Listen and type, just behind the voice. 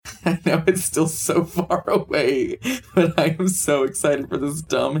I know it's still so far away, but I am so excited for this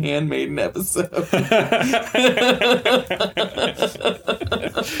dumb Handmaiden episode.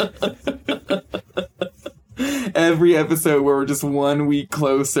 Every episode where we're just 1 week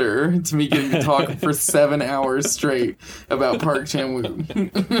closer to me getting to talk for 7 hours straight about Park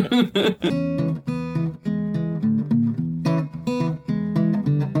Chan-wook.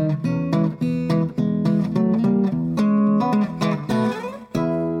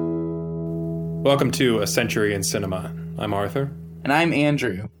 Welcome to A Century in Cinema. I'm Arthur. And I'm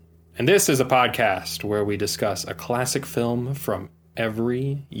Andrew. And this is a podcast where we discuss a classic film from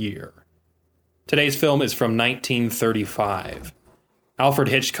every year. Today's film is from 1935. Alfred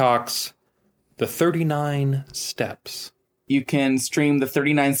Hitchcock's The 39 Steps. You can stream The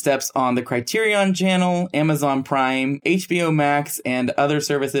 39 Steps on the Criterion Channel, Amazon Prime, HBO Max, and other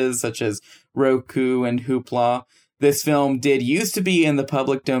services such as Roku and Hoopla. This film did used to be in the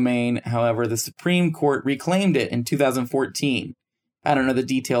public domain. However, the Supreme Court reclaimed it in 2014. I don't know the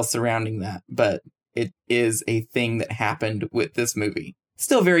details surrounding that, but it is a thing that happened with this movie.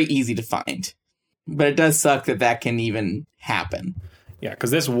 Still very easy to find. But it does suck that that can even happen. Yeah, because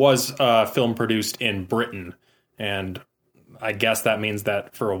this was a film produced in Britain. And I guess that means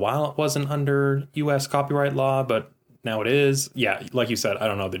that for a while it wasn't under U.S. copyright law, but now it is. Yeah, like you said, I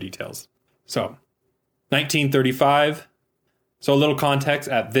don't know the details. So, 1935. So a little context,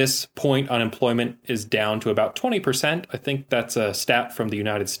 at this point, unemployment is down to about 20%. I think that's a stat from the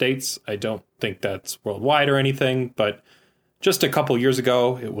United States. I don't think that's worldwide or anything, but just a couple years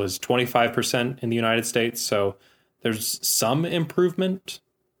ago, it was 25% in the United States. So there's some improvement,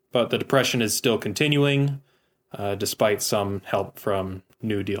 but the depression is still continuing, despite some help from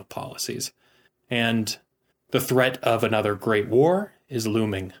New Deal policies. And the threat of another Great War is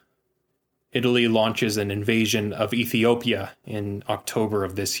looming. Italy launches an invasion of Ethiopia in October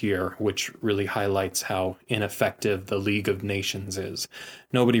of this year, which really highlights how ineffective the League of Nations is.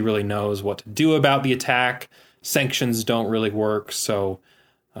 Nobody really knows what to do about the attack. Sanctions don't really work, so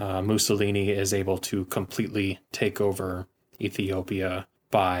Mussolini is able to completely take over Ethiopia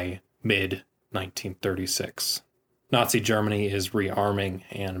by mid-1936. Nazi Germany is rearming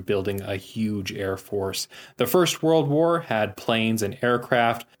and building a huge air force. The First World War had planes and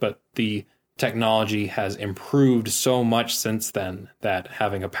aircraft, but the technology has improved so much since then that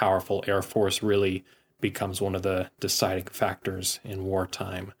having a powerful air force really becomes one of the deciding factors in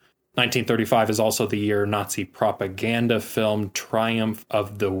wartime. 1935 is also the year Nazi propaganda film Triumph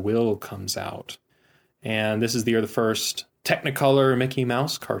of the Will comes out. And this is the year the first Technicolor Mickey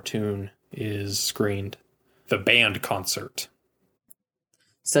Mouse cartoon is screened. The Band Concert.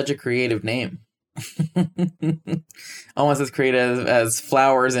 Such a creative name. Almost as creative as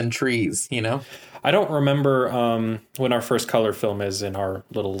flowers and trees, you know? I don't remember when our first color film is in our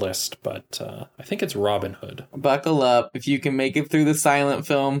little list, but I think it's Robin Hood. Buckle up. If you can make it through the silent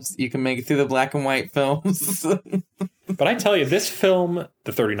films, you can make it through the black and white films. But I tell you, this film,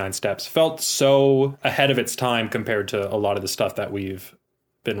 The 39 Steps, felt so ahead of its time compared to a lot of the stuff that we've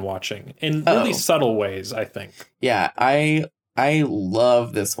been watching in really subtle ways, I think. Yeah, I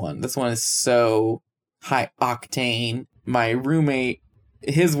love this one. This one is so high octane. My roommate,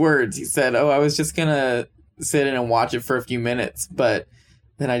 his words, he said, I was just going to sit in and watch it for a few minutes, but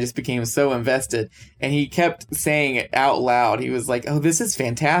then I just became so invested. And he kept saying it out loud. He was like, this is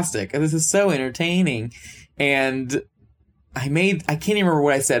fantastic. This is so entertaining. And I can't even remember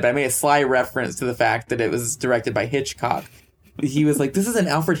what I said, but I made a sly reference to the fact that it was directed by Hitchcock. He was like, this is an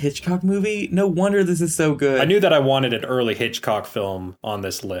Alfred Hitchcock movie? No wonder this is so good. I knew that I wanted an early Hitchcock film on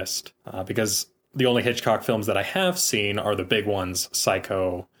this list because the only Hitchcock films that I have seen are the big ones,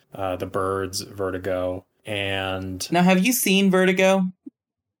 Psycho, The Birds, Vertigo, and... Now, have you seen Vertigo?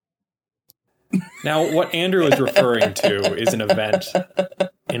 Now, what Andrew is referring to is an event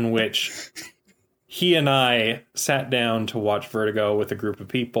in which he and I sat down to watch Vertigo with a group of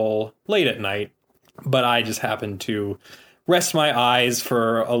people late at night, but I just happened to rest my eyes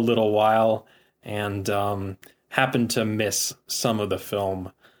for a little while and happened to miss some of the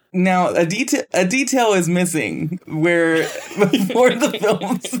film. Now, a detail is missing where before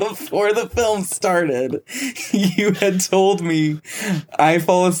the film started, you had told me I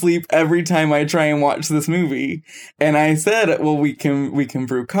fall asleep every time I try and watch this movie. And I said, well, we can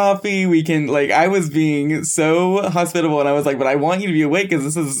brew coffee. We can, I was being so hospitable, and I was like, but I want you to be awake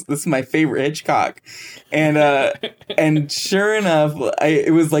because this is my favorite Hitchcock. And sure enough,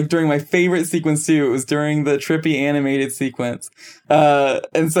 it was during my favorite sequence too. It was during the trippy animated sequence.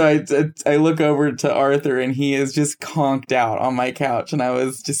 And so I look over to Arthur, and he is just conked out on my couch, and I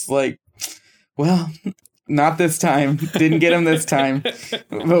was just like, well, Not this time. Didn't get him this time.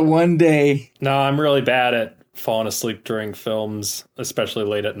 But one day. No, I'm really bad at falling asleep during films, especially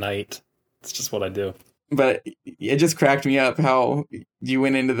late at night. It's just what I do. But it just cracked me up how you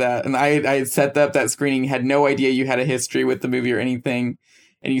went into that. And I had set up that screening, had no idea you had a history with the movie or anything.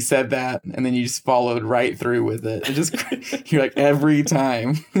 And you said that, and then you just followed right through with it. It just, you're like, every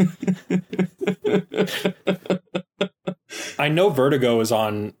time. I know Vertigo is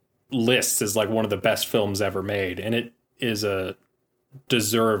on lists as like one of the best films ever made, and it is a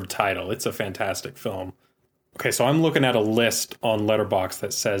deserved title. It's a fantastic film. Okay, so I'm looking at a list on Letterboxd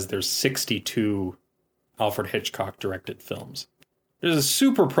that says there's 62 Alfred Hitchcock directed films. There's a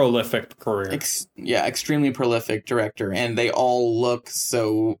super prolific career. Extremely prolific director, and they all look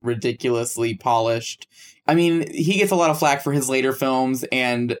so ridiculously polished. I mean, he gets a lot of flack for his later films,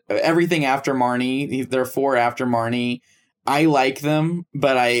 and everything after Marnie, there are 4 after Marnie. I like them,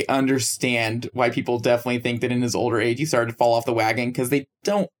 but I understand why people definitely think that in his older age he started to fall off the wagon, because they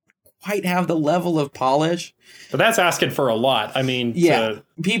don't quite have the level of polish. But that's asking for a lot. I mean,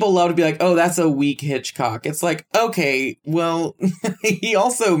 people love to be like, oh, that's a weak Hitchcock. It's like, okay, well, he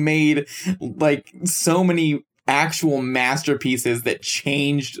also made like so many actual masterpieces that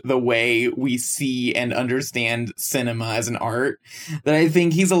changed the way we see and understand cinema as an art, that I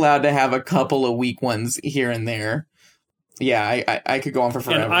think he's allowed to have a couple of weak ones here and there. Yeah, I could go on for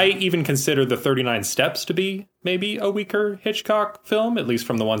forever. And I even consider the 39 Steps to be maybe a weaker Hitchcock film, at least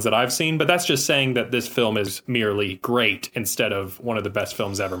from the ones that I've seen. But that's just saying that this film is merely great instead of one of the best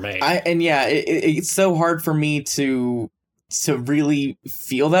films ever made. It's so hard for me to really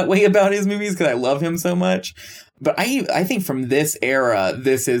feel that way about his movies because I love him so much. But I think from this era,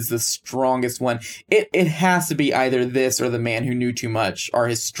 this is the strongest one. It has to be either this or The Man Who Knew Too Much are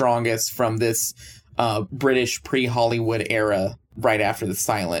his strongest from this British pre-Hollywood era, right after the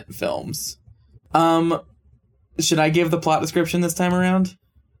silent films. Should I give the plot description this time around?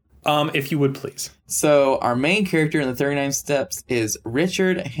 If you would, please. So our main character in the 39 Steps is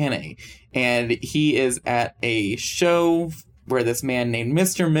Richard Hannay, and he is at a show where this man named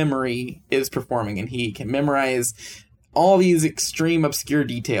Mr. Memory is performing, and he can memorize all these extreme obscure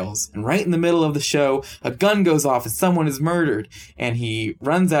details. And right in the middle of the show, a gun goes off and someone is murdered, and he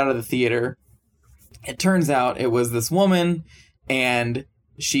runs out of the theater. It turns out it was this woman, and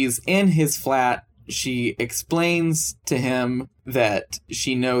she's in his flat. She explains to him that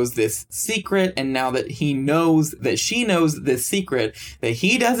she knows this secret, and now that he knows that she knows this secret that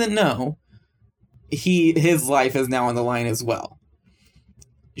he doesn't know, his life is now on the line as well.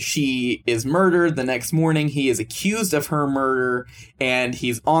 She is murdered the next morning. He is accused of her murder, and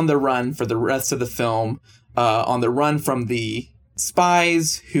he's on the run for the rest of the film, on the run from the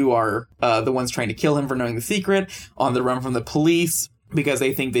spies who are the ones trying to kill him for knowing the secret, on the run from the police because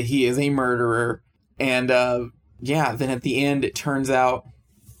they think that he is a murderer. And then at the end, it turns out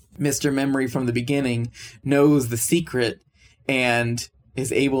Mr. Memory from the beginning knows the secret and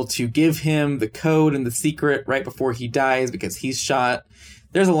is able to give him the code and the secret right before he dies because he's shot.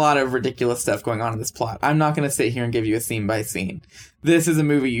 There's a lot of ridiculous stuff going on in this plot. I'm not going to sit here and give you a scene by scene. This is a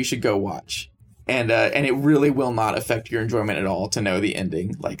movie you should go watch. And it really will not affect your enjoyment at all to know the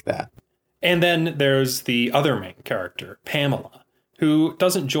ending like that. And then there's the other main character, Pamela, who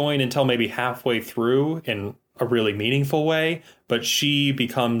doesn't join until maybe halfway through in a really meaningful way, but she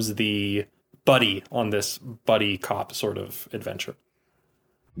becomes the buddy on this buddy cop sort of adventure.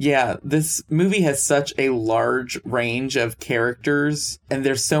 Yeah, this movie has such a large range of characters, and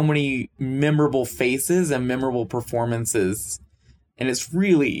there's so many memorable faces and memorable performances. And it's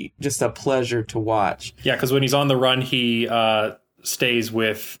really just a pleasure to watch. Yeah, because when he's on the run, he stays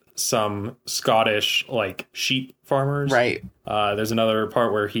with some Scottish, like, sheep farmers. Right. There's another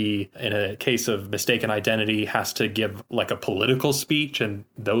part where he, in a case of mistaken identity, has to give, like, a political speech, and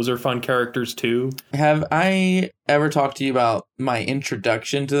those are fun characters, too. Have I ever talked to you about my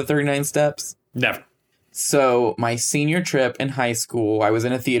introduction to the 39 Steps? Never. So, my senior trip in high school, I was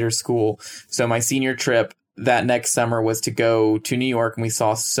in a theater school, so my senior trip that next summer was to go to New York, and we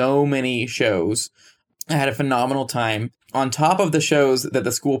saw so many shows. I had a phenomenal time. On top of the shows that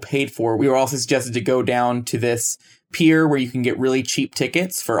the school paid for, we were also suggested to go down to this pier where you can get really cheap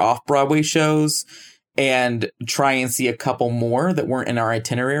tickets for off-Broadway shows and try and see a couple more that weren't in our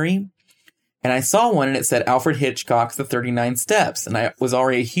itinerary. And I saw one and it said Alfred Hitchcock's The 39 Steps. And I was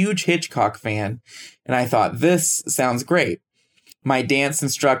already a huge Hitchcock fan. And I thought, this sounds great. My dance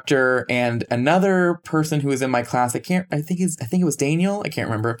instructor and another person who was in my class, I think it was Daniel. I can't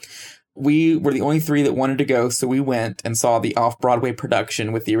remember. We were the only 3 that wanted to go, so we went and saw the off-Broadway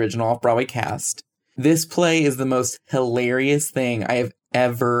production with the original off-Broadway cast. This play is the most hilarious thing I have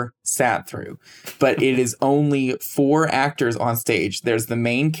ever sat through. But it is only 4 actors on stage. There's the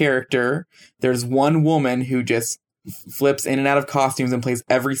main character. There's one woman who just flips in and out of costumes and plays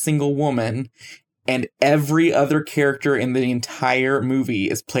every single woman. And every other character in the entire movie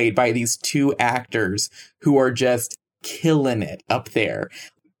is played by these 2 actors who are just killing it up there.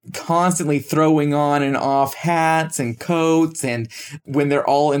 Constantly throwing on and off hats and coats, and when they're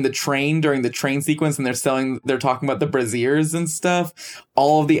all in the train during the train sequence and they're talking about the braziers and stuff,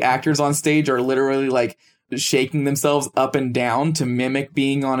 all of the actors on stage are literally like shaking themselves up and down to mimic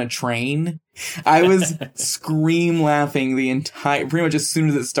being on a train. I was scream laughing pretty much as soon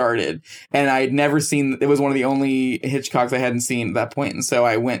as it started, and I had never seen, it was one of the only Hitchcocks I hadn't seen at that point, and so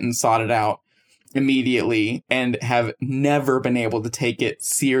I went and sought it out immediately and have never been able to take it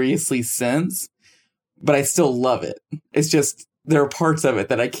seriously since, but I still love it. It's just there are parts of it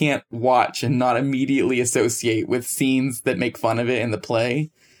that I can't watch and not immediately associate with scenes that make fun of it in the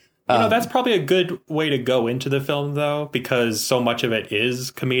play. That's probably a good way to go into the film, though, because so much of it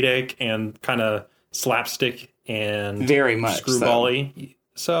is comedic and kind of slapstick and very much screwball-y.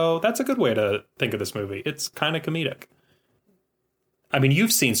 So that's a good way to think of this movie. It's kind of comedic. I mean,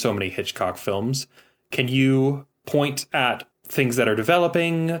 you've seen so many Hitchcock films. Can you point at things that are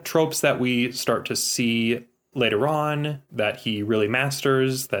developing, tropes that we start to see later on that he really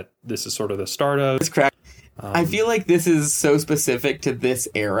masters, that this is sort of the start of? It's correct. I feel like this is so specific to this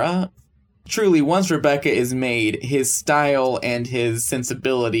era. Truly, once Rebecca is made, his style and his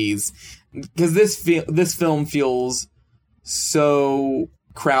sensibilities, because this film feels so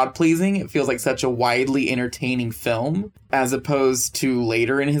crowd pleasing. It feels like such a widely entertaining film, as opposed to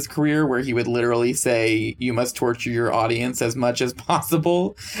later in his career where he would literally say, you must torture your audience as much as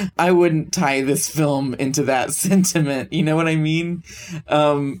possible. I wouldn't tie this film into that sentiment. You know what I mean?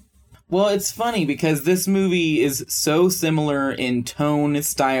 Well, it's funny because this movie is so similar in tone,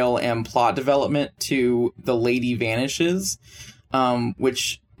 style, and plot development to The Lady Vanishes,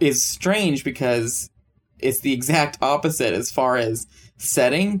 which is strange because it's the exact opposite as far as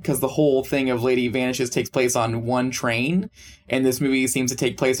setting, because the whole thing of Lady Vanishes takes place on one train, and this movie seems to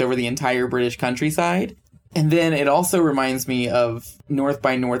take place over the entire British countryside. And then it also reminds me of North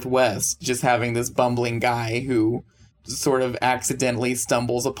by Northwest, just having this bumbling guy who sort of accidentally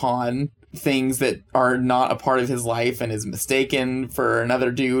stumbles upon things that are not a part of his life and is mistaken for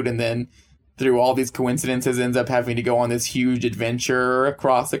another dude, and then through all these coincidences ends up having to go on this huge adventure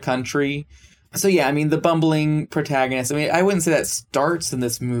across the country. So yeah, I mean, the bumbling protagonist, I mean, I wouldn't say that starts in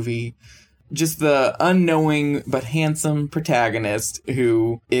this movie. Just the unknowing but handsome protagonist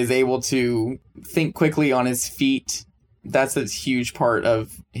who is able to think quickly on his feet. That's a huge part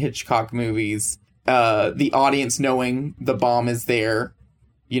of Hitchcock movies. The audience knowing the bomb is there.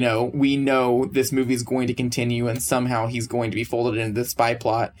 You know, we know this movie is going to continue and somehow he's going to be folded into the spy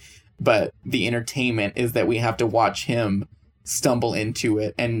plot. But the entertainment is that we have to watch him stumble into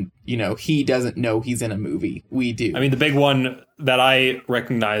it. And, you know, he doesn't know he's in a movie. We do. I mean, the big one that I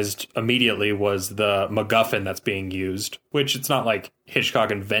recognized immediately was the MacGuffin that's being used, which it's not like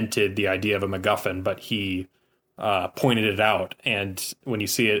Hitchcock invented the idea of a MacGuffin, but he pointed it out. And when you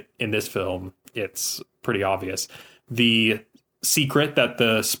see it in this film, it's pretty obvious. The secret that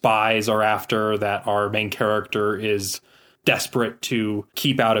the spies are after, that our main character is desperate to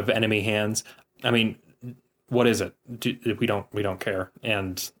keep out of enemy hands. I mean, what is it? We don't care.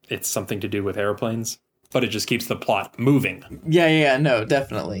 And it's something to do with airplanes, but it just keeps the plot moving. Yeah, no,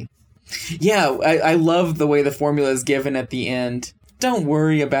 definitely. Yeah, I love the way the formula is given at the end. Don't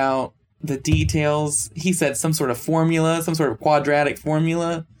worry about the details. He said some sort of formula, some sort of quadratic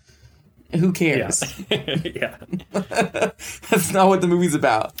formula. Who cares? Yeah. That's not what the movie's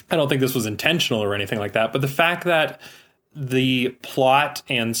about. I don't think this was intentional or anything like that, but the fact that the plot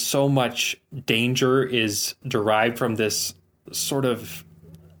and so much danger is derived from this sort of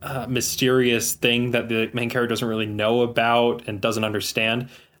mysterious thing that the main character doesn't really know about and doesn't understand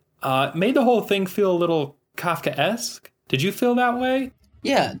made the whole thing feel a little Kafkaesque. Did you feel that way?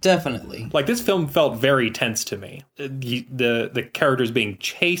 Yeah, definitely. Like, this film felt very tense to me. The character's being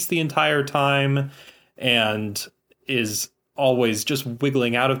chased the entire time and is always just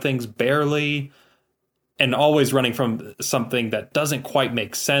wiggling out of things barely and always running from something that doesn't quite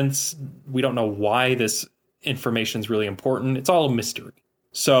make sense. We don't know why this information is really important. It's all a mystery.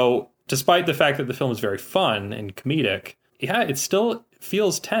 So despite the fact that the film is very fun and comedic, yeah, it still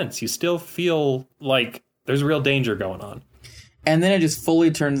feels tense. You still feel like there's real danger going on. And then it just fully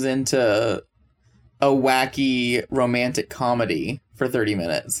turns into a wacky romantic comedy for 30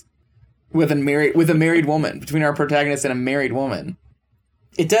 minutes with a married woman, between our protagonist and a married woman.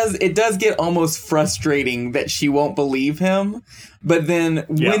 It does get almost frustrating that she won't believe him, but then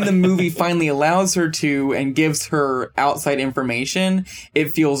when the movie finally allows her to and gives her outside information,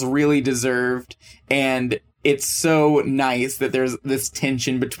 it feels really deserved, and it's so nice that there's this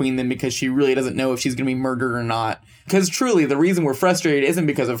tension between them because she really doesn't know if she's going to be murdered or not. Because truly, the reason we're frustrated isn't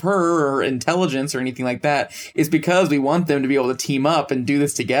because of her or intelligence or anything like that. It's because we want them to be able to team up and do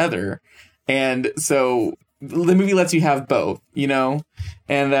this together. And so the movie lets you have both, you know?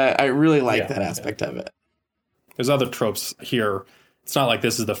 And I really like that aspect of it. There's other tropes here. It's not like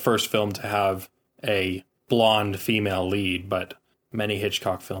this is the first film to have a blonde female lead, but many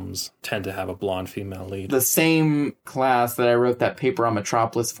Hitchcock films tend to have a blonde female lead. The same class that I wrote that paper on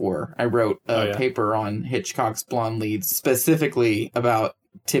Metropolis for, I wrote a paper on Hitchcock's blonde leads, specifically about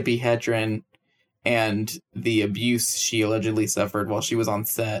Tippi Hedren and the abuse she allegedly suffered while she was on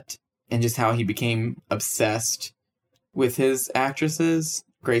set, and just how he became obsessed with his actresses,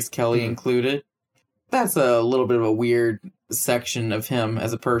 Grace Kelly included. That's a little bit of a weird section of him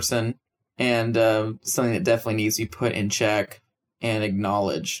as a person, and something that definitely needs to be put in check and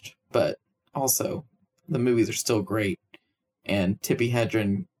acknowledged. But also, the movies are still great, and Tippi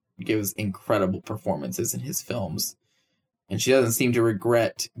Hedren gives incredible performances in his films, and she doesn't seem to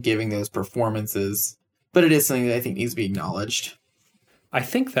regret giving those performances, but it is something that I think needs to be acknowledged. I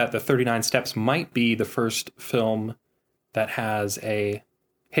think that The 39 Steps might be the first film that has a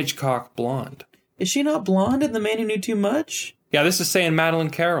Hitchcock blonde. Is she not blonde in The Man Who Knew Too Much? Yeah, this is saying Madeleine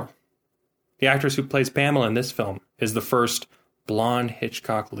Carroll. The actress who plays Pamela in this film is the first blonde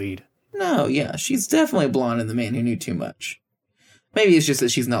Hitchcock lead. No, yeah, she's definitely blonde in The Man Who Knew Too Much. Maybe it's just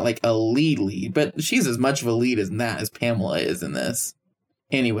that she's not like a lead, but she's as much of a lead as that as Pamela is in this.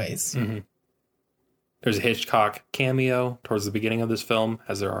 Anyways. Mm-hmm. There's a Hitchcock cameo towards the beginning of this film,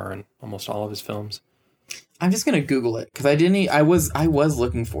 as there are in almost all of his films. I'm just gonna Google it because I was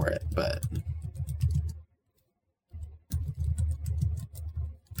looking for it, but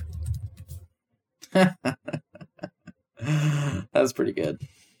that's pretty good.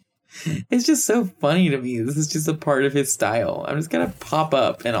 It's just so funny to me. This is just a part of his style. I'm just gonna pop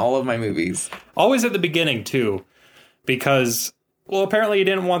up in all of my movies. Always at the beginning too, because well, apparently he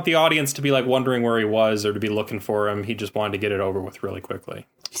didn't want the audience to be like wondering where he was or to be looking for him. He just wanted to get it over with really quickly.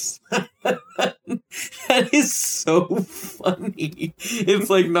 That is so funny. It's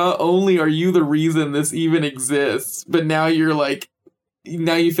like, not only are you the reason this even exists, but now you're like,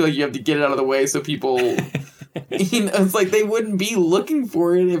 now you feel like you have to get it out of the way so people, you know, it's like they wouldn't be looking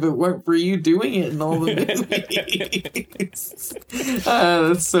for it if it weren't for you doing it in all the movies.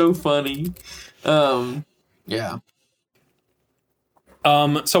 That's so funny. Yeah.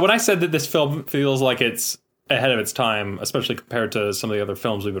 So when I said that this film feels like it's ahead of its time, especially compared to some of the other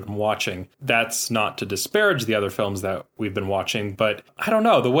films we've been watching, that's not to disparage the other films that we've been watching, but I don't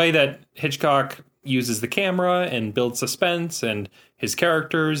know, the way that Hitchcock uses the camera and builds suspense and his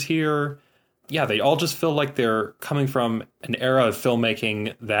characters here, yeah, they all just feel like they're coming from an era of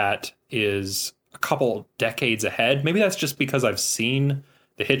filmmaking that is a couple decades ahead. Maybe that's just because I've seen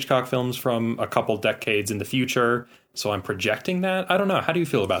the Hitchcock films from a couple decades in the future, so I'm projecting that. I don't know. How do you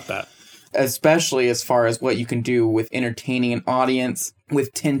feel about that? Especially as far as what you can do with entertaining an audience,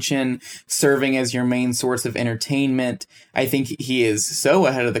 with tension, serving as your main source of entertainment. I think he is so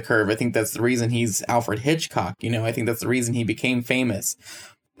ahead of the curve. I think that's the reason he's Alfred Hitchcock. You know, I think that's the reason he became famous.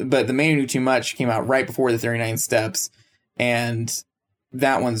 But The Man Who Knew Too Much came out right before The 39 Steps, and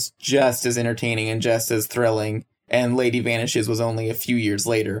that one's just as entertaining and just as thrilling. And Lady Vanishes was only a few years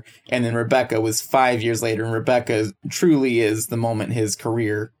later. And then Rebecca was 5 years later. And Rebecca truly is the moment his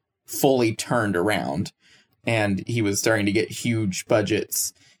career fully turned around. And he was starting to get huge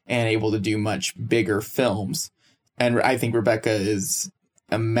budgets and able to do much bigger films. And I think Rebecca is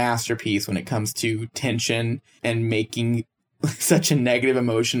a masterpiece when it comes to tension and making such a negative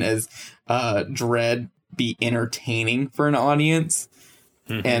emotion as dread be entertaining for an audience.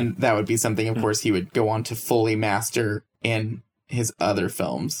 Mm-hmm. And that would be something, of course, he would go on to fully master in his other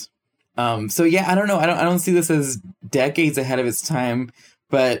films. So yeah, I don't know. I don't see this as decades ahead of its time,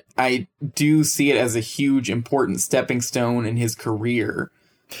 but I do see it as a huge, important stepping stone in his career.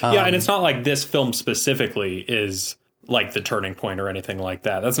 Yeah, and it's not like this film specifically is like the turning point or anything like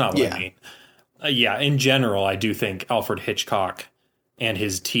that. That's not what I mean. Yeah, in general, I do think Alfred Hitchcock and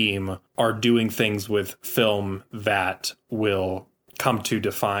his team are doing things with film that will come to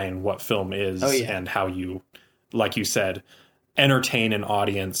define what film is and how you, like you said, entertain an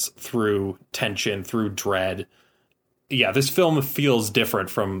audience through tension, through dread. Yeah, this film feels different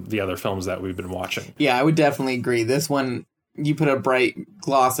from the other films that we've been watching. Yeah, I would definitely agree. This one, you put a bright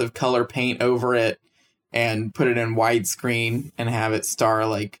gloss of color paint over it, and put it in widescreen and have it star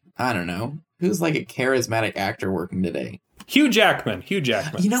like, I don't know, who's like a charismatic actor working today? Hugh Jackman. Hugh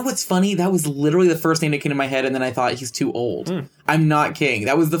Jackman. You know what's funny? That was literally the first name that came to my head, and then I thought he's too old. I'm not kidding.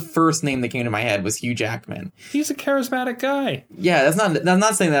 That was the first name that came to my head was Hugh Jackman. He's a charismatic guy. Yeah, I'm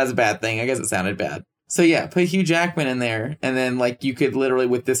not saying that's a bad thing. I guess it sounded bad. So yeah, put Hugh Jackman in there, and then like you could literally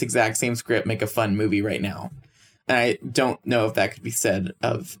with this exact same script make a fun movie right now. And I don't know if that could be said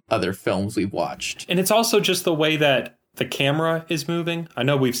of other films we've watched. And it's also just the way that the camera is moving. I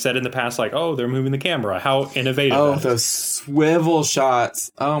know we've said in the past, like, oh, they're moving the camera. How innovative. Oh, those swivel shots.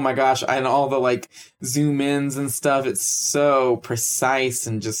 Oh my gosh. And all the like zoom ins and stuff. It's so precise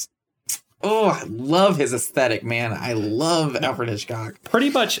and just, oh, I love his aesthetic, man. I love Alfred Hitchcock. Pretty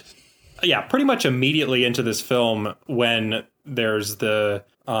much immediately into this film when there's the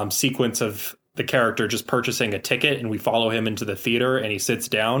sequence of the character just purchasing a ticket and we follow him into the theater and he sits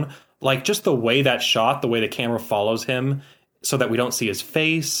down. Like, just the way that shot, the way the camera follows him so that we don't see his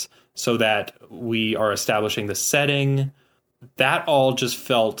face, so that we are establishing the setting, that all just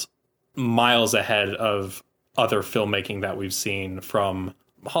felt miles ahead of other filmmaking that we've seen from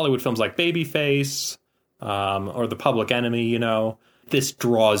Hollywood films like Babyface or The Public Enemy, you know. This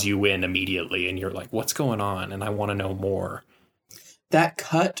draws you in immediately and you're like, what's going on? And I want to know more. That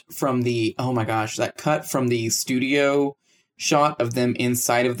cut from the studio shot of them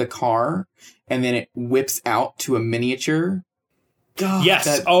inside of the car, and then it whips out to a miniature. God,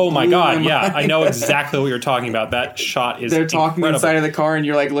 yes. Oh my God. Yeah, I know exactly what you're talking about. That shot is They're talking incredible. inside of the car, and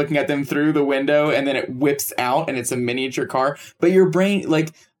you're like looking at them through the window, and then it whips out, and it's a miniature car. But your brain, like,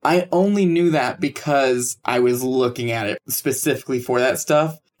 I only knew that because I was looking at it specifically for that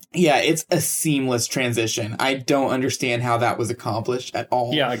stuff. Yeah, it's a seamless transition. I don't understand how that was accomplished at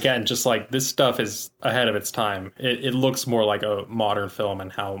all. Yeah, again, just like this stuff is ahead of its time. It looks more like a modern film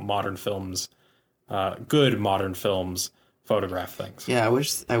and how modern films, good modern films, photograph things. Yeah, I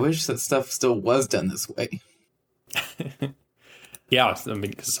wish that stuff still was done this way. Yeah, I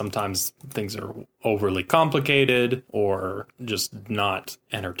mean, because sometimes things are overly complicated or just not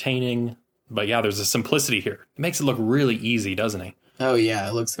entertaining. But yeah, there's a simplicity here. It makes it look really easy, doesn't it? Oh yeah,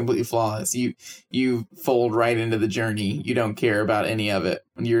 it looks completely flawless. You fold right into the journey. You don't care about any of it.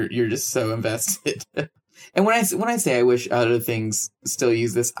 You're just so invested. And when I say I wish other things still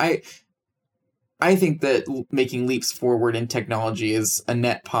use this, I think that making leaps forward in technology is a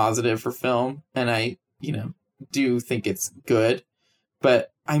net positive for film, and I do think it's good.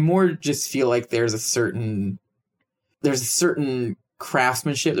 But I more just feel like there's a certain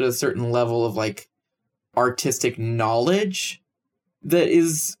craftsmanship, there's a certain level of like artistic knowledge that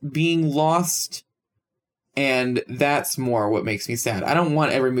is being lost, and that's more what makes me sad. I don't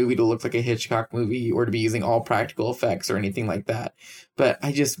want every movie to look like a Hitchcock movie or to be using all practical effects or anything like that. But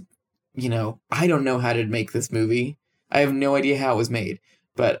I just, I don't know how to make this movie. I have no idea how it was made.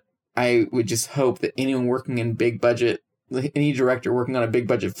 But I would just hope that anyone working in big budget, any director working on a big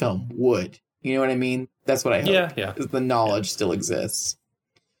budget film would. You know what I mean? That's what I hope. Yeah. Because the knowledge still exists.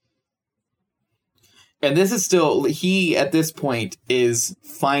 And this is still, he, at this point, is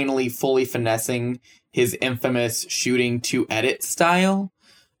finally fully finessing his infamous shooting to edit style.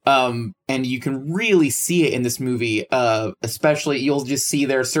 And you can really see it in this movie. Especially, you'll just see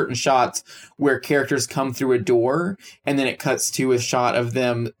there are certain shots where characters come through a door, and then it cuts to a shot of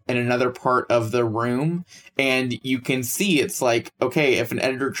them in another part of the room. And you can see it's like, okay, if an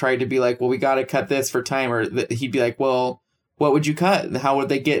editor tried to be like, well, we got to cut this for time, or he'd be like, well, what would you cut? How would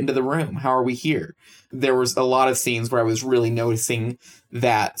they get into the room? How are we here? There was a lot of scenes where I was really noticing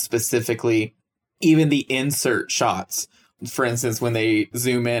that specifically. Even the insert shots, for instance, when they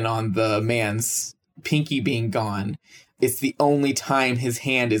zoom in on the man's pinky being gone, it's the only time his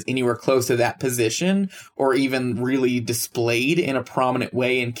hand is anywhere close to that position or even really displayed in a prominent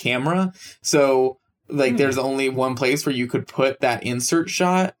way in camera. So, like, there's only one place where you could put that insert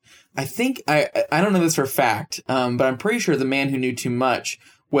shot. I think, I don't know this for a fact, but I'm pretty sure The Man Who Knew Too Much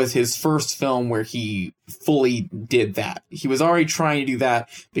was his first film where he fully did that. He was already trying to do that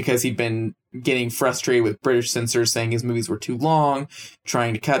because he'd been getting frustrated with British censors saying his movies were too long,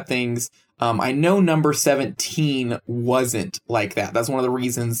 trying to cut things. I know Number 17 wasn't like that. That's one of the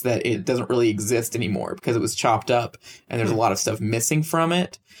reasons that it doesn't really exist anymore, because it was chopped up and there's a lot of stuff missing from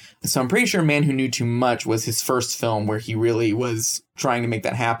it. So I'm pretty sure Man Who Knew Too Much was his first film where he really was trying to make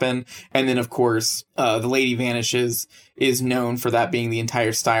that happen. And then, of course, The Lady Vanishes is known for that being the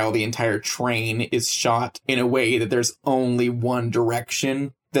entire style. The entire train is shot in a way that there's only one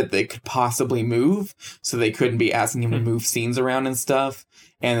direction that they could possibly move. So they couldn't be asking him to move scenes around and stuff.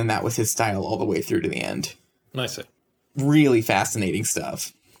 And then that was his style all the way through to the end. Nice. Really fascinating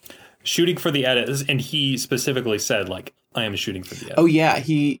stuff. shooting for the edit, and he specifically said, like, I am shooting for the edit. Oh, yeah.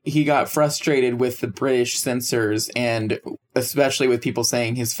 He got frustrated with the British censors, and especially with people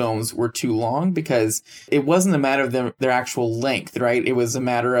saying his films were too long, because it wasn't a matter of their actual length, right? It was a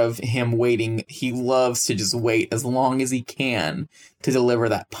matter of him waiting. He loves to just wait as long as he can to deliver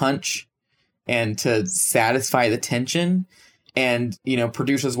that punch and to satisfy the tension. And, you know,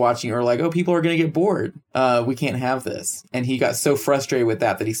 producers watching are like, oh, people are going to get bored. We can't have this. And he got so frustrated with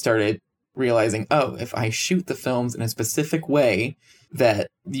that he started realizing, oh, if I shoot the films in a specific way that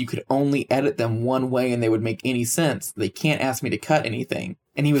you could only edit them one way and they would make any sense, they can't ask me to cut anything.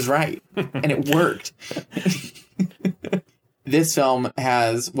 And he was right. And it worked. This film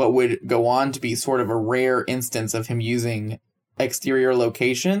has what would go on to be sort of a rare instance of him using exterior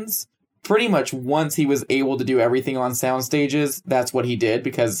locations. Pretty much once he was able to do everything on sound stages, that's what he did,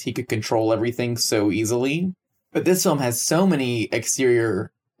 because he could control everything so easily. But this film has so many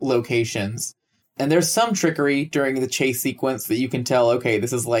exterior locations, and there's some trickery during the chase sequence that you can tell, okay,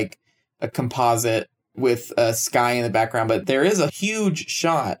 this is like a composite with a sky in the background, but there is a huge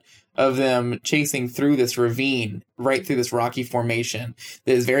shot of them chasing through this ravine, right through this rocky formation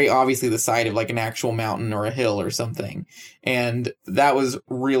that is very obviously the side of like an actual mountain or a hill or something. And that was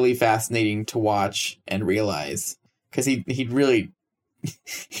really fascinating to watch and realize, because he really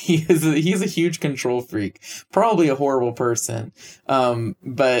he's a huge control freak, probably a horrible person, but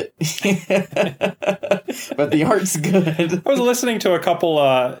but the art's good. I was listening to a couple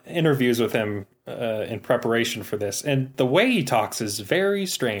interviews with him in preparation for this, and the way he talks is very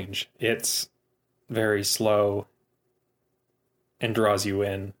strange. It's very slow and draws you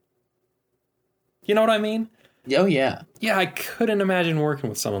in. You know what I mean? Oh, yeah. Yeah, I couldn't imagine working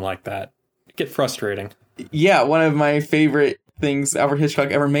with someone like that. It'd get frustrating. Yeah, one of my favorite things Alfred Hitchcock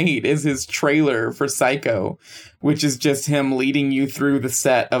ever made is his trailer for Psycho, which is just him leading you through the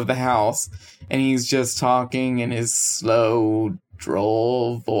set of the house, and he's just talking in his slow,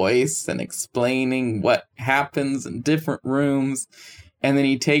 droll voice and explaining what happens in different rooms, and then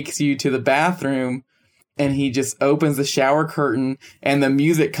he takes you to the bathroom and he just opens the shower curtain and the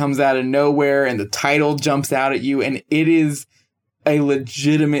music comes out of nowhere and the title jumps out at you, and it is a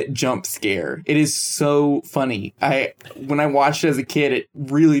legitimate jump scare. It is so funny. When I watched it as a kid, it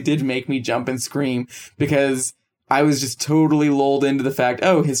really did make me jump and scream, because I was just totally lulled into the fact,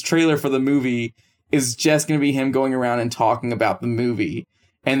 oh, his trailer for the movie is just going to be him going around and talking about the movie.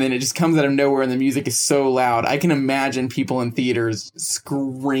 And then it just comes out of nowhere and the music is so loud. I can imagine people in theaters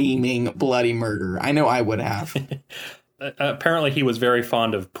screaming bloody murder. I know I would have. Apparently he was very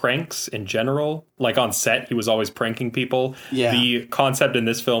fond of pranks in general. Like on set, he was always pranking people. Yeah. The concept in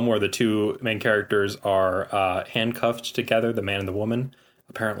this film where the two main characters are handcuffed together, the man and the woman,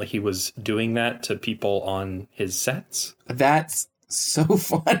 apparently he was doing that to people on his sets. That's so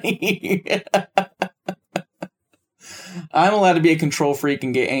funny. I'm allowed to be a control freak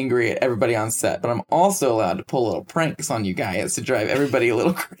and get angry at everybody on set, but I'm also allowed to pull little pranks on you guys to drive everybody a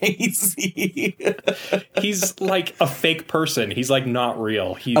little crazy. He's like a fake person. He's like not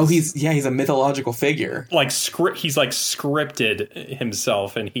real. He's a mythological figure. Like he's like scripted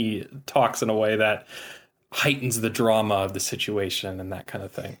himself, and he talks in a way that heightens the drama of the situation and that kind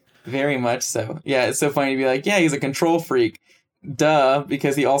of thing. Very much so. Yeah, it's so funny to be like, yeah, he's a control freak. Duh,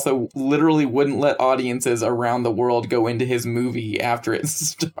 because he also literally wouldn't let audiences around the world go into his movie after it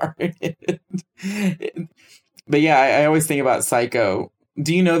started. But yeah, I always think about Psycho.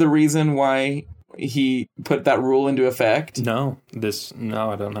 Do you know the reason why he put that rule into effect? No,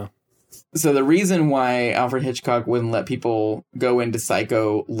 I don't know. So the reason why Alfred Hitchcock wouldn't let people go into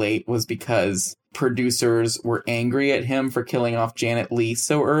Psycho late was because producers were angry at him for killing off Janet Leigh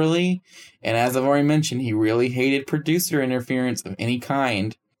so early. And as I've already mentioned, he really hated producer interference of any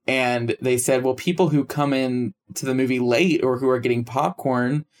kind. And they said, well, people who come in to the movie late or who are getting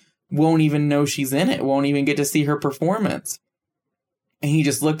popcorn won't even know she's in it, won't even get to see her performance. And he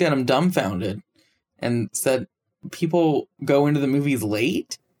just looked at him dumbfounded and said, people go into the movies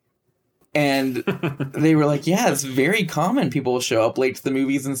late? And they were like, yeah, it's very common. People show up late to the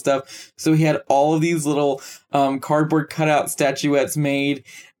movies and stuff. So he had all of these little cardboard cutout statuettes made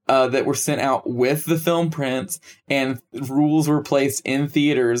that were sent out with the film prints, and rules were placed in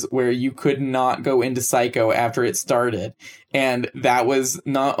theaters where you could not go into Psycho after it started. And that was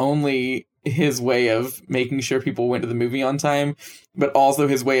not only his way of making sure people went to the movie on time, but also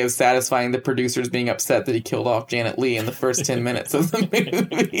his way of satisfying the producers being upset that he killed off Janet Leigh in the first 10 minutes of the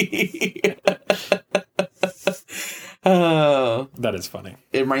movie. That is funny.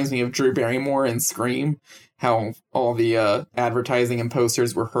 It reminds me of Drew Barrymore in Scream, how all the advertising and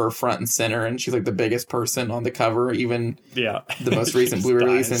posters were her front and center, and she's like the biggest person on the cover, even the most recent Blu-ray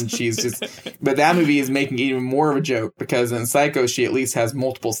release, and she's just... But that movie is making it even more of a joke, because in Psycho, she at least has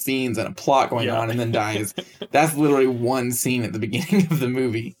multiple scenes and a plot going on and then dies. That's literally one scene at the beginning of the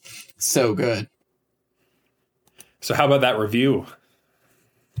movie. So good. So how about that review?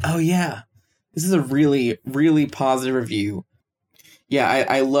 Oh, yeah. This is a really, really positive review. Yeah,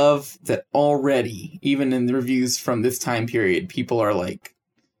 I love that already, even in the reviews from this time period, people are like,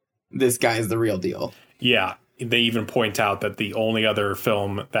 this guy's the real deal. Yeah, they even point out that the only other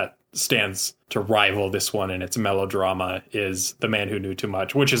film that stands to rival this one in its melodrama is The Man Who Knew Too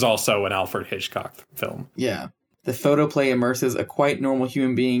Much, which is also an Alfred Hitchcock film. Yeah. The photoplay immerses a quite normal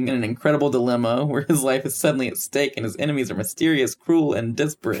human being in an incredible dilemma where his life is suddenly at stake and his enemies are mysterious, cruel, and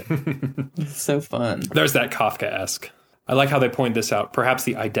disparate. It's so fun. There's that Kafka-esque. I like how they point this out. Perhaps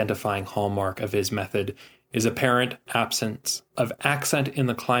the identifying hallmark of his method is apparent absence of accent in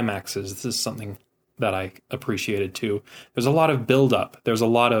the climaxes. This is something that I appreciated too. There's a lot of buildup. There's a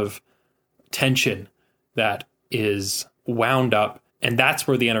lot of tension that is wound up, and that's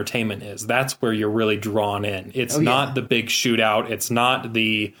where the entertainment is. That's where you're really drawn in. It's not the big shootout. It's not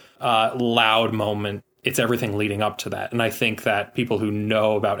the loud moment. It's everything leading up to that. And I think that people who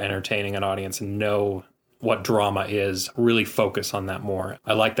know about entertaining an audience and know what drama is really focus on that more.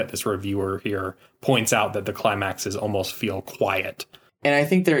 I like that this reviewer here points out that the climaxes almost feel quiet. And I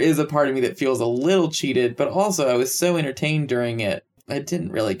think there is a part of me that feels a little cheated, but also I was so entertained during it, I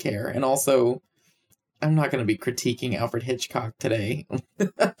didn't really care. And also, I'm not going to be critiquing Alfred Hitchcock today.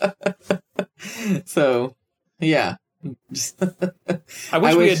 So, yeah. I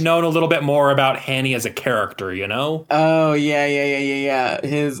wish we had known a little bit more about Hanny as a character, you know? Oh, yeah.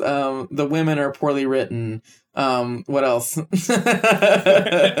 His, the women are poorly written. What else?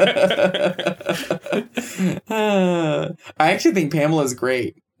 I actually think Pamela's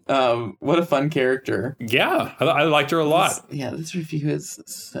great. What a fun character. Yeah, I liked her a lot. This review is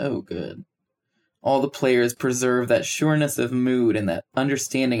so good. All the players preserve that sureness of mood and that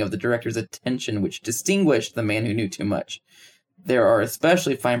understanding of the director's attention which distinguished The Man Who Knew Too Much. There are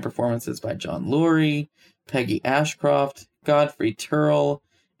especially fine performances by John Lurie, Peggy Ashcroft, Godfrey Turrell,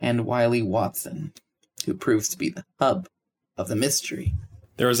 and Wiley Watson, who proves to be the hub of the mystery.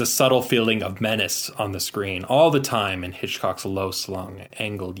 There is a subtle feeling of menace on the screen all the time in Hitchcock's low-slung,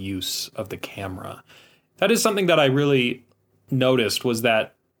 angled use of the camera. That is something that I really noticed, was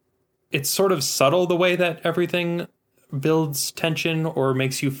that it's sort of subtle the way that everything builds tension or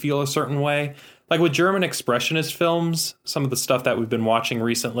makes you feel a certain way. Like with German expressionist films, some of the stuff that we've been watching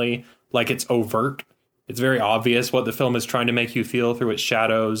recently, like it's overt. It's very obvious what the film is trying to make you feel through its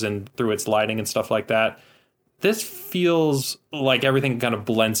shadows and through its lighting and stuff like that. This feels like everything kind of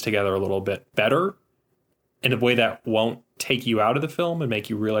blends together a little bit better in a way that won't take you out of the film and make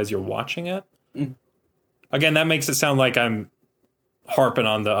you realize you're watching it. Mm. Again, that makes it sound like I'm harping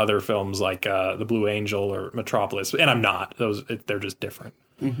on the other films like The Blue Angel or Metropolis, and I'm not. They're just different.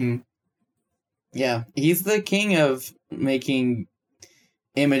 Mm-hmm. Yeah, he's the king of making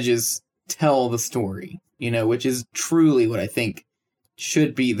images tell the story, which is truly what I think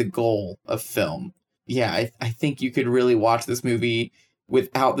should be the goal of film. Yeah, I think you could really watch this movie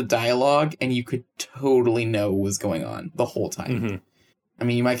without the dialogue, and you could totally know what was going on the whole time. Mm-hmm. I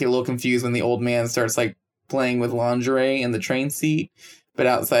mean, you might get a little confused when the old man starts, playing with lingerie in the train seat, but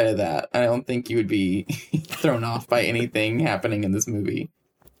outside of that, I don't think you would be thrown off by anything happening in this movie.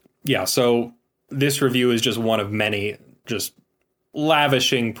 Yeah, so this review is just one of many just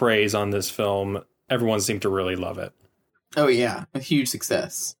lavishing praise on this film. Everyone seemed to really love it. Oh, yeah. A huge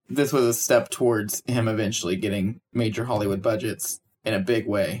success. This was a step towards him eventually getting major Hollywood budgets in a big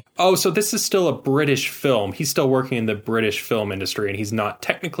way. Oh, so this is still a British film. He's still working in the British film industry, and he's not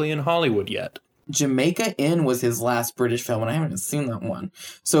technically in Hollywood yet. Jamaica Inn was his last British film, and I haven't seen that one.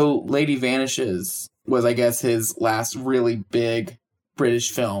 So Lady Vanishes was, I guess, his last really big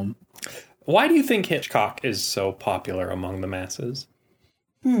British film. Why do you think Hitchcock is so popular among the masses?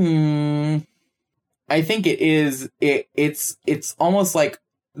 I think it is. It's almost like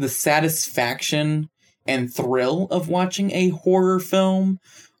the satisfaction and thrill of watching a horror film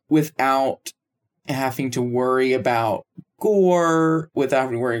without having to worry about gore, without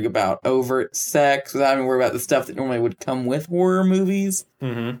having to worry about overt sex, without having to worry about the stuff that normally would come with horror movies.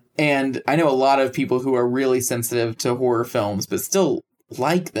 Mm-hmm. And I know a lot of people who are really sensitive to horror films, but still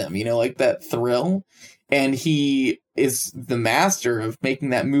like them, like that thrill. And he is the master of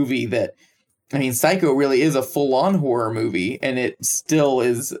making that movie that, I mean, Psycho really is a full-on horror movie, and it still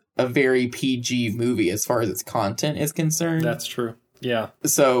is a very PG movie as far as its content is concerned. That's true. Yeah.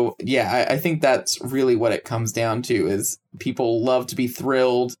 So, yeah, I think that's really what it comes down to, is people love to be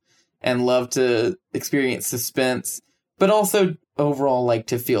thrilled and love to experience suspense, but also overall like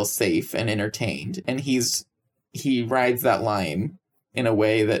to feel safe and entertained. And he rides that line in a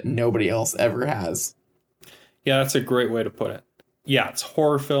way that nobody else ever has. Yeah, that's a great way to put it. Yeah, it's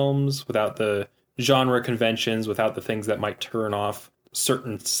horror films without the genre conventions, without the things that might turn off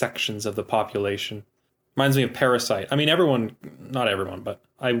certain sections of the population. Reminds me of Parasite. I mean, not everyone, but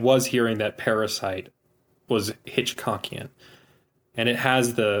I was hearing that Parasite was Hitchcockian. And it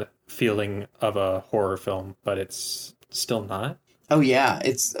has the feeling of a horror film, but it's still not. Oh, yeah.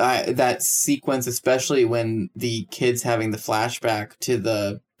 It's that sequence, especially when the kid's having the flashback to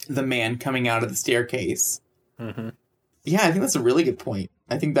the man coming out of the staircase. Mm-hmm. Yeah, I think that's a really good point.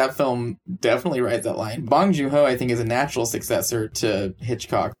 I think that film definitely rides that line. Bong Joon-ho, I think, is a natural successor to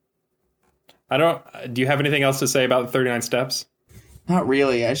Hitchcock. Do you have anything else to say about the 39 Steps? Not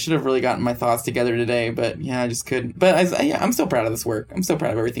really. I should have really gotten my thoughts together today, but yeah, I just couldn't. But I'm so proud of this work. I'm so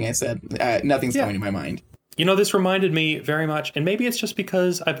proud of everything I said. Nothing's coming to my mind. You know, this reminded me very much, and maybe it's just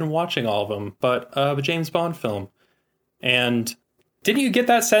because I've been watching all of them, but of a James Bond film. And didn't you get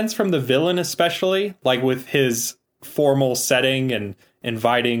that sense from the villain especially? Like with his formal setting and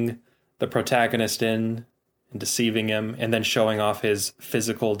inviting the protagonist in and deceiving him, and then showing off his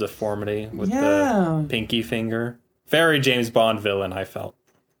physical deformity with the pinky finger. Very James Bond villain, I felt.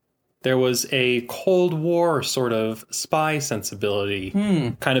 There was a Cold War sort of spy sensibility,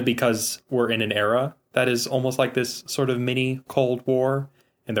 kind of because we're in an era that is almost like this sort of mini Cold War,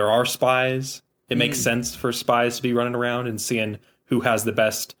 and there are spies. It makes sense for spies to be running around and seeing who has the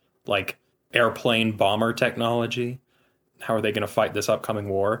best, like, airplane bomber technology. How are they going to fight this upcoming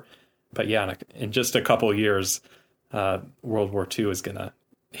war? But yeah, in just a couple years, World War II is going to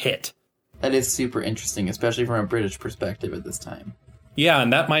hit. That is super interesting, especially from a British perspective at this time. Yeah,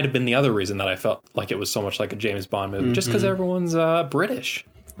 and that might have been the other reason that I felt like it was so much like a James Bond movie, just because everyone's British.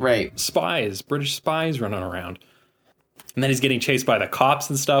 Right. Spies, British spies running around. And then he's getting chased by the cops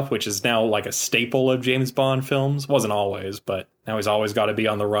and stuff, which is now like a staple of James Bond films. Wasn't always, but now he's always got to be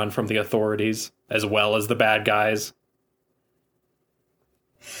on the run from the authorities, as well as the bad guys.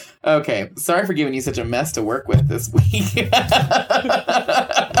 Okay, sorry for giving you such a mess to work with this week.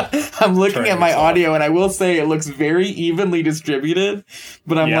 I'm looking at my audio, and I will say it looks very evenly distributed,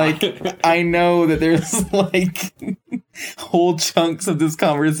 but I'm like, I know that there's like whole chunks of this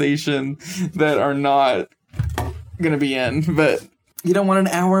conversation that are not going to be in, but you don't want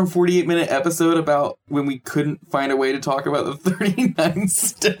an hour and 48-minute episode about when we couldn't find a way to talk about the 39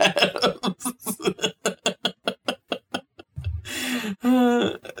 steps.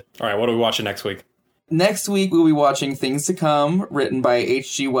 All right, what are we watching next week? Next week, we'll be watching Things to Come, written by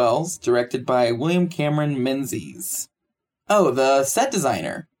H.G. Wells, directed by William Cameron Menzies. Oh, the set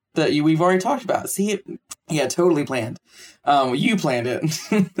designer that we've already talked about. See, yeah, totally planned. You planned it.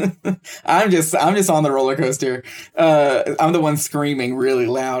 I'm just on the roller coaster. I'm the one screaming really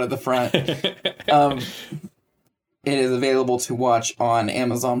loud at the front. It is available to watch on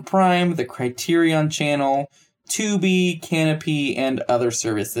Amazon Prime, the Criterion Channel, Tubi, Canopy, and other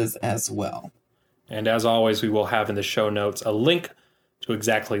services as well. And as always, we will have in the show notes a link to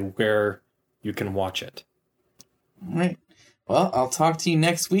exactly where you can watch it. All right. Well, I'll talk to you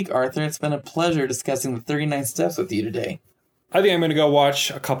next week, Arthur. It's been a pleasure discussing the 39 Steps with you today. I think I'm going to go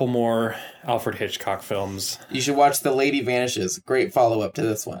watch a couple more Alfred Hitchcock films. You should watch The Lady Vanishes. Great follow-up to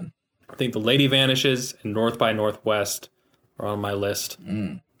this one. I think The Lady Vanishes and North by Northwest are on my list.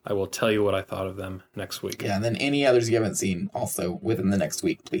 I will tell you what I thought of them next week. Yeah, and then any others you haven't seen also within the next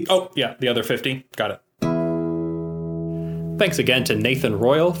week, please. Oh, yeah, the other 50. Got it. Thanks again to Nathan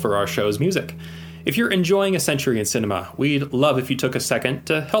Royal for our show's music. If you're enjoying A Century in Cinema, we'd love if you took a second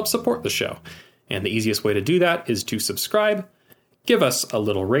to help support the show. And the easiest way to do that is to subscribe, give us a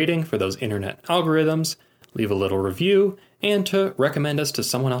little rating for those internet algorithms, leave a little review, and to recommend us to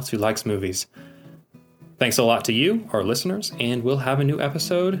someone else who likes movies. Thanks a lot to you, our listeners, and we'll have a new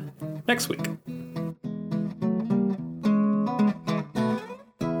episode next week.